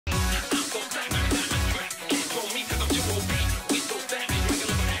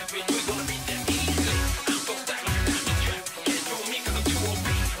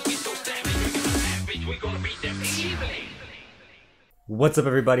What's up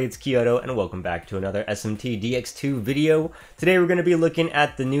everybody, it's Kiyodo and welcome back to another SMT Dx2 video. Today we're going to be looking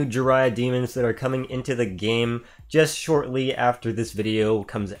at the new Jirae demons that are coming into the game just shortly after this video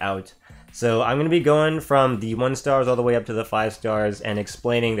comes out. So I'm going to be going from the 1 stars all the way up to the 5 stars and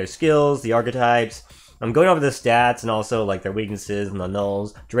explaining their skills, the archetypes. I'm going over the stats and also like their weaknesses and the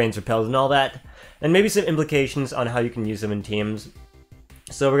nulls, drains, repels and all that. And maybe some implications on how you can use them in teams.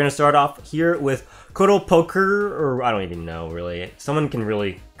 So we're going to start off here with Kiyodo Poker, or I don't even know really. Someone can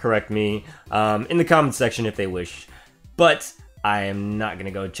really correct me in the comments section if they wish. But I am not going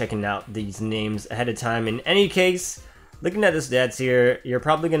to go checking out these names ahead of time. In any case, looking at the stats here, you're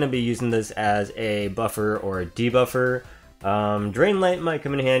probably going to be using this as a buffer or a debuffer. Drain Light might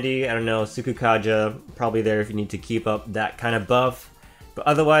come in handy. I don't know, Sukukaja, probably there if you need to keep up that kind of buff. But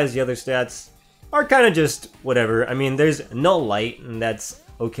otherwise, the other stats are kind of just whatever. I mean, there's Null Light, and that's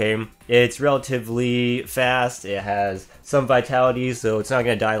okay. It's relatively fast, it has some vitality, so it's not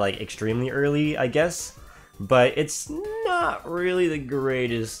going to die like extremely early, I guess. But it's not really the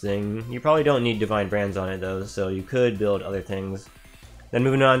greatest thing. You probably don't need Divine Brands on it though, so you could build other things. Then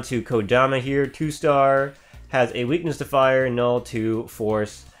moving on to Kodama here, 2 star, has a weakness to fire, null to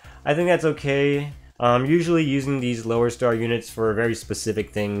force. I think that's okay. Usually using these lower star units for very specific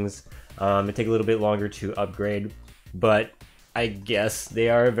things. It takes a little bit longer to upgrade, but I guess they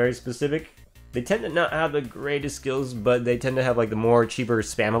are very specific. They tend to not have the greatest skills, but they tend to have like the more cheaper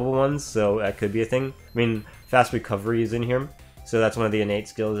spammable ones, so that could be a thing. I mean, fast recovery is in here, so that's one of the innate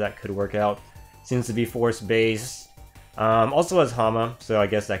skills that could work out. Seems to be force based. Also has Hama, so I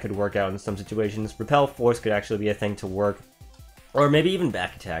guess that could work out in some situations. Repel force could actually be a thing to work, or maybe even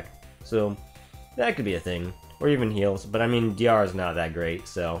back attack, so that could be a thing. Or even heals, but I mean DR is not that great,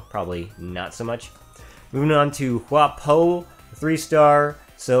 so probably not so much. Moving on to Huapo, 3 star.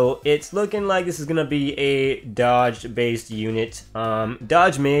 So it's looking like this is gonna be a dodge based unit.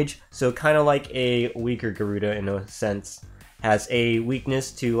 Dodge mage, so kind of like a weaker Garuda in a sense. Has a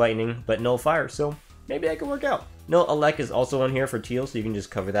weakness to lightning, but no fire, so maybe that could work out. No, Alek is also on here for teal, so you can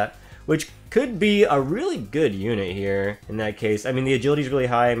just cover that. Which could be a really good unit here in that case. I mean, the agility is really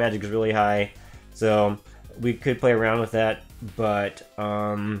high, magic is really high, so we could play around with that, but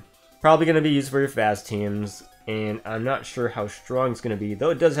probably going to be used for your fast teams, and I'm not sure how strong it's going to be, though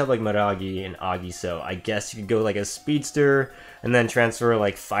it does have like Maragi and Agi, so I guess you could go like a speedster and then transfer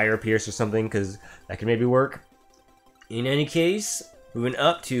like Fire Pierce or something, because that could maybe work. In any case, moving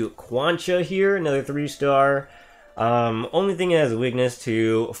up to Quancha here, another 3 star. Only thing it has a weakness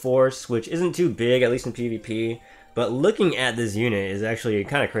to Force, which isn't too big, at least in PvP, but looking at this unit is actually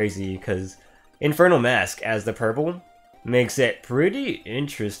kind of crazy, because Infernal Mask as the purple makes it pretty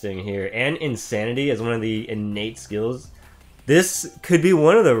interesting here, and Insanity as one of the innate skills. This could be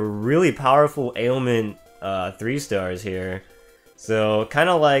one of the really powerful ailment 3 stars here. So kind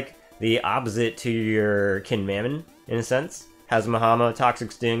of like the opposite to your Kin Mammon in a sense. Has Mahama,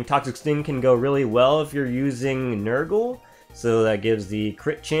 Toxic Sting. Toxic Sting can go really well if you're using Nurgle, so that gives the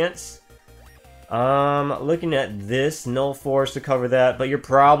crit chance. Looking at this, Null Force to cover that, but you're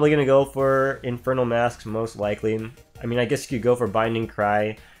probably gonna go for Infernal Masks most likely. I mean, I guess you could go for Binding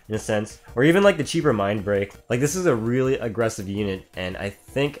Cry in a sense, or even like the cheaper Mind Break. Like, this is a really aggressive unit, and I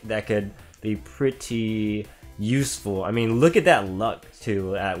think that could be pretty useful. I mean, look at that luck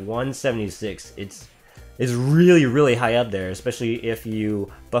too at 176. It's really high up there, especially if you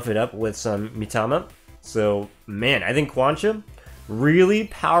buff it up with some Mitama. So man, I think Quancha, really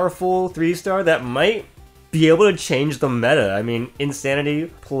powerful 3 star that might be able to change the meta. I mean,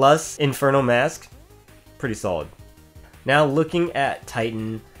 Insanity plus Infernal Mask, pretty solid. Now looking at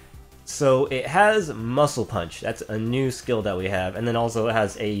Titan, so it has Muscle Punch, that's a new skill that we have, and then also it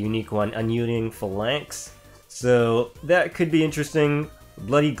has a unique one, Unyielding Phalanx, so that could be interesting.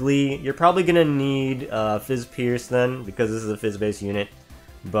 Bloody Glee, you're probably gonna need Fizz Pierce then, because this is a Fizz based unit,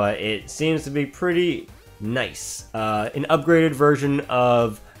 but it seems to be pretty nice. An upgraded version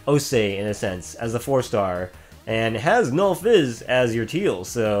of Ose in a sense, as a 4 star, and it has Null Fizz as your teal,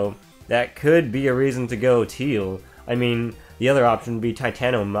 so that could be a reason to go teal. I mean, the other option would be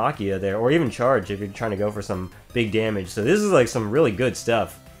Titanomachia there, or even Charge if you're trying to go for some big damage, so this is like some really good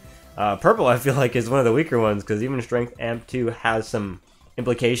stuff. Purple I feel like is one of the weaker ones, because even Strength Amp 2 has some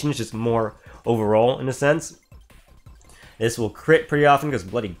implications, just more overall in a sense. This will crit pretty often because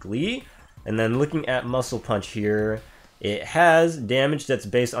Bloody Glee. And then looking at Muscle Punch here, it has damage that's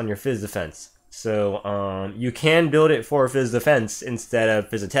based on your Fizz defense. So you can build it for Fizz defense instead of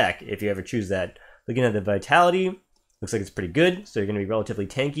Fizz attack if you ever choose that. Looking at the vitality, looks like it's pretty good, so you're going to be relatively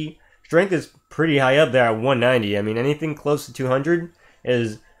tanky. Strength is pretty high up there at 190. I mean, anything close to 200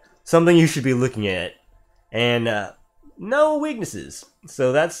 is something you should be looking at. And no weaknesses.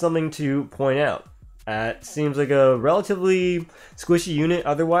 So that's something to point out. It seems like a relatively squishy unit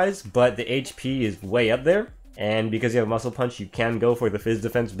otherwise, but the HP is way up there. And because you have Muscle Punch, you can go for the Fizz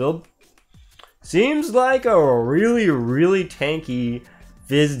Defense build. Seems like a really, really tanky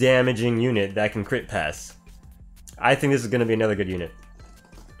Fizz damaging unit that can crit pass. I think this is going to be another good unit.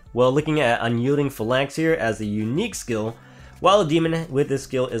 Well, looking at Unyielding Phalanx here as a unique skill, while a demon with this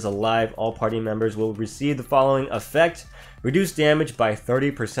skill is alive, all party members will receive the following effect. Reduce damage by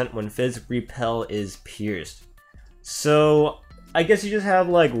 30% when Fizz Repel is pierced. So, I guess you just have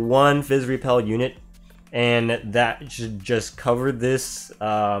like one Fizz Repel unit, and that should just cover this,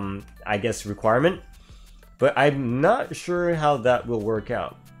 I guess, requirement. But I'm not sure how that will work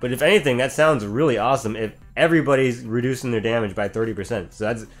out. But if anything, that sounds really awesome if everybody's reducing their damage by 30%. So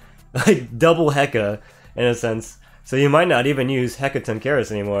that's like double Heka, in a sense. So you might not even use Heka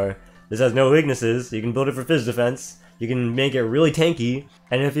Tunkaris anymore. This has no weaknesses, you can build it for Fizz defense, you can make it really tanky,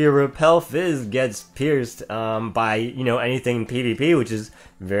 and if your Repel Fizz gets pierced by, you know, anything in PvP, which is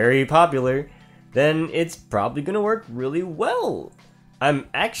very popular, then it's probably gonna work really well. I'm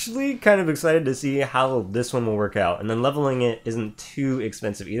actually kind of excited to see how this one will work out, and then leveling it isn't too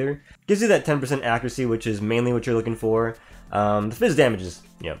expensive either. Gives you that 10% accuracy, which is mainly what you're looking for. The Fizz damages,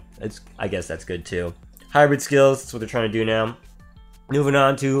 you know, I guess that's good too. Hybrid skills, that's what they're trying to do now. Moving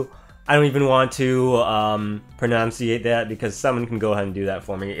on to, I don't even want to pronunciate that because someone can go ahead and do that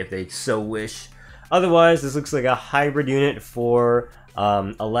for me if they so wish. Otherwise, this looks like a hybrid unit for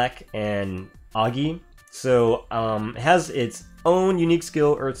Alec and Augie. So it has its own unique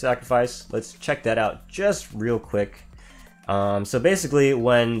skill, Earth Sacrifice. Let's check that out just real quick. So basically,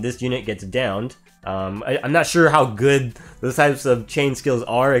 when this unit gets downed, I'm not sure how good those types of chain skills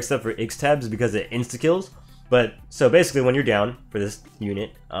are, except for X-Tabs because it insta-kills. But, so basically when you're down for this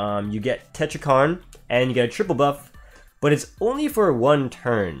unit, you get Tetrakarn, and you get a triple buff, but it's only for one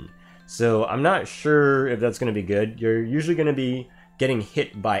turn. So I'm not sure if that's going to be good. You're usually going to be getting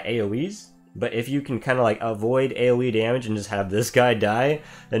hit by AoEs, but if you can kind of like avoid AoE damage and just have this guy die,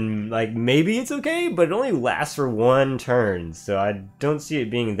 then like maybe it's okay, but it only lasts for one turn, so I don't see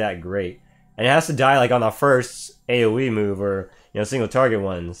it being that great. And it has to die like on the first AoE move or, you know, single target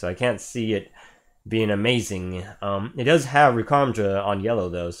one, so I can't see it being amazing. It does have Rakamdra on yellow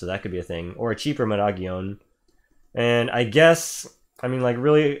though, so that could be a thing. Or a cheaper Madagion. And I guess, I mean like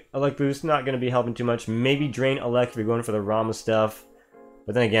really, Elec Boost not going to be helping too much. Maybe Drain Elec if you're going for the Rama stuff.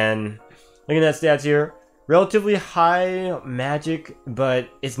 But then again, looking at stats here, relatively high magic, but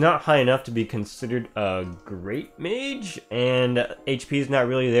it's not high enough to be considered a great mage. And HP is not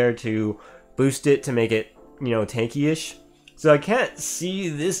really there to boost it to make it, you know, tanky-ish. So I can't see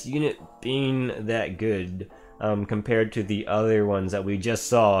this unit being that good compared to the other ones that we just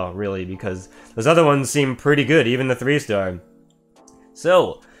saw, really, because those other ones seem pretty good, even the 3-star.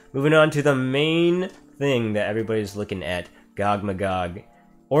 So, moving on to the main thing that everybody's looking at, Gog Magog.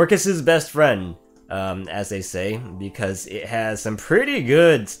 Orcus's best friend, as they say, because it has some pretty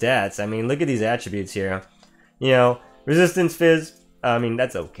good stats. I mean, look at these attributes here. You know, Resistance Fizz, I mean,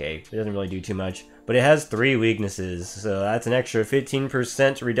 that's okay. It doesn't really do too much. But it has 3 weaknesses, so that's an extra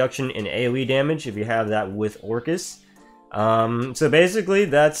 15% reduction in AoE damage if you have that with Orcus. So basically,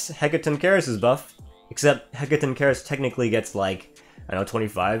 that's Heka Tunkaris' buff. Except Heka Tunkaris technically gets like, I don't know,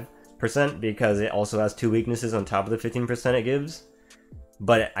 25% because it also has 2 weaknesses on top of the 15% it gives.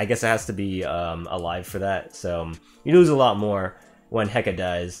 But I guess it has to be alive for that, so you lose a lot more when Heka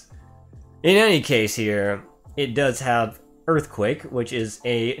dies. In any case here, it does have Earthquake, which is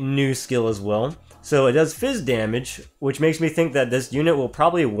a new skill as well. So it does Fizz damage, which makes me think that this unit will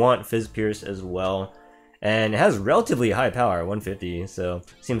probably want Fizz Pierce as well. And it has relatively high power, 150, so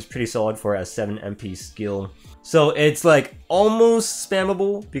seems pretty solid for a 7 MP skill. So it's like almost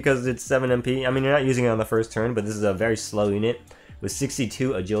spammable because it's 7 MP. I mean, you're not using it on the first turn, but this is a very slow unit with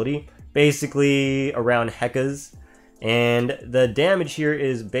 62 agility, basically around Heka's. And the damage here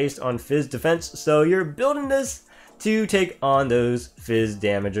is based on Fizz defense, so you're building this to take on those Fizz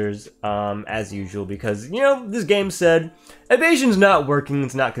damagers as usual, because, you know, this game said evasion's not working,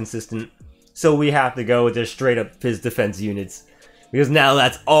 it's not consistent, so we have to go with just straight up Fizz defense units, because now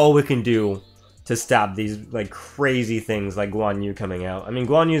that's all we can do to stop these like crazy things like Guan Yu coming out. I mean,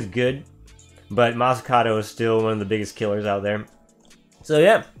 Guan Yu's good, but Masakato is still one of the biggest killers out there. So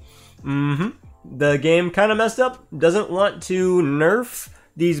yeah, the game kind of messed up, doesn't want to nerf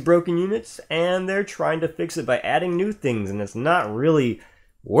these broken units, and they're trying to fix it by adding new things, and it's not really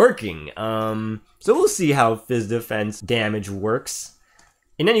working. So we'll see how Fizz defense damage works.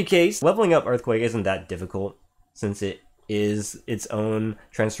 In any case, leveling up Earthquake isn't that difficult, since it is its own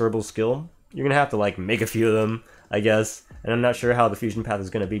transferable skill. You're gonna have to like make a few of them, I guess. And I'm not sure how the fusion path is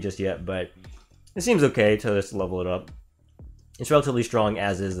going to be just yet, but it seems okay to just level it up. It's relatively strong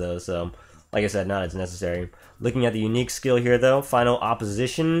as is though, so like I said, not as necessary. Looking at the unique skill here though, Final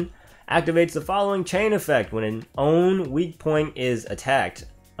Opposition activates the following chain effect when an own weak point is attacked.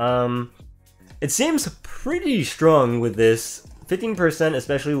 It seems pretty strong with this. 15%,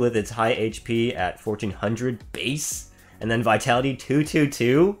 especially with its high HP at 1400 base, and then Vitality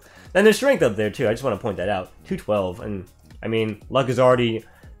 222. Then there's Strength up there too, I just want to point that out. 212, and I mean, Luck is already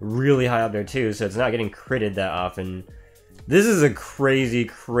really high up there too, so it's not getting critted that often. This is a crazy,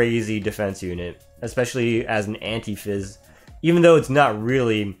 crazy defense unit, especially as an anti-fizz, even though it's not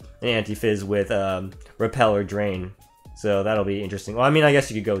really an anti-fizz with Repel or Drain. So that'll be interesting. Well, I mean, I guess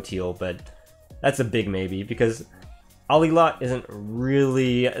you could go Teal, but that's a big maybe, because Olilot isn't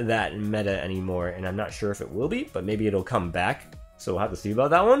really that meta anymore, and I'm not sure if it will be, but maybe it'll come back, so we'll have to see about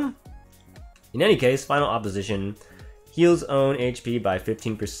that one. In any case, Final Opposition heals own HP by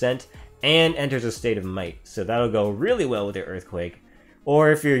 15% and enters a state of might, so that'll go really well with your Earthquake.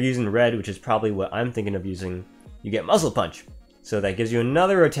 Or if you're using red, which is probably what I'm thinking of using, you get Muscle Punch, so that gives you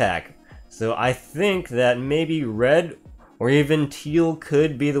another attack. So I think that maybe red or even teal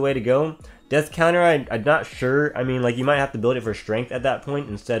could be the way to go. Death counter, I'm not sure. I mean, like, you might have to build it for strength at that point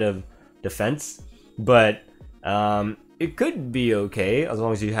instead of defense. But it could be okay as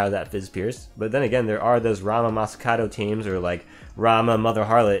long as you have that Fizz Pierce. But then again, there are those Rama Masakato teams, or like Rama Mother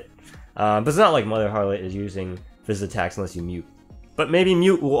Harlot. But it's not like Mother Harlot is using Fizz attacks unless you mute. But maybe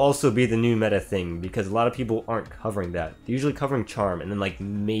mute will also be the new meta thing, because a lot of people aren't covering that. They're usually covering charm, and then like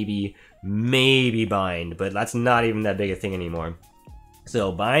maybe bind, but that's not even that big a thing anymore.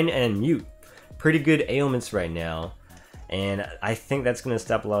 So bind and mute, pretty good ailments right now, and I think that's going to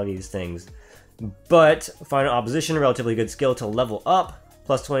stop a lot of these things. But Final Opposition, relatively good skill to level up,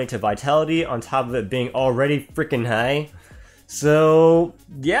 plus 20 to Vitality, on top of it being already freaking high. So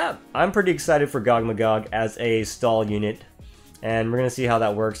yeah, I'm pretty excited for Gog Magog as a stall unit, and we're going to see how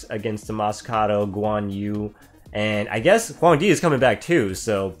that works against the Masakato, Guan Yu, and I guess Huang Di is coming back too,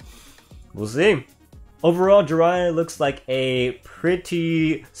 so we'll see. Overall, Jirae looks like a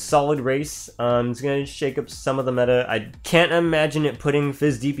pretty solid race. It's going to shake up some of the meta. I can't imagine it putting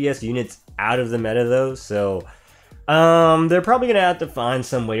Fizz DPS units out of the meta though, so they're probably going to have to find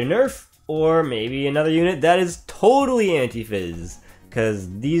some way to nerf, or maybe another unit that is totally anti-Fizz,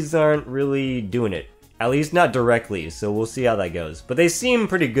 because these aren't really doing it. At least not directly, so we'll see how that goes. But they seem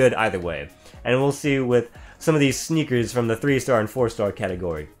pretty good either way, and we'll see with some of these sneakers from the 3-star and 4-star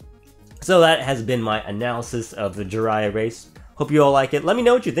category. So that has been my analysis of the Jirae race. Hope you all like it. Let me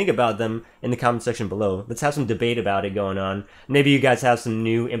know what you think about them in the comment section below. Let's have some debate about it going on. Maybe you guys have some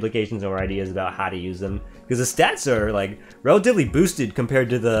new implications or ideas about how to use them, because the stats are like relatively boosted compared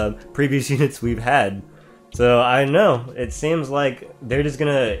to the previous units we've had. So I don't know, it seems like they're just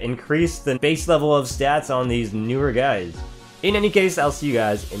gonna increase the base level of stats on these newer guys. In any case, I'll see you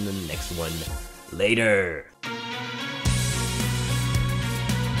guys in the next one. Later!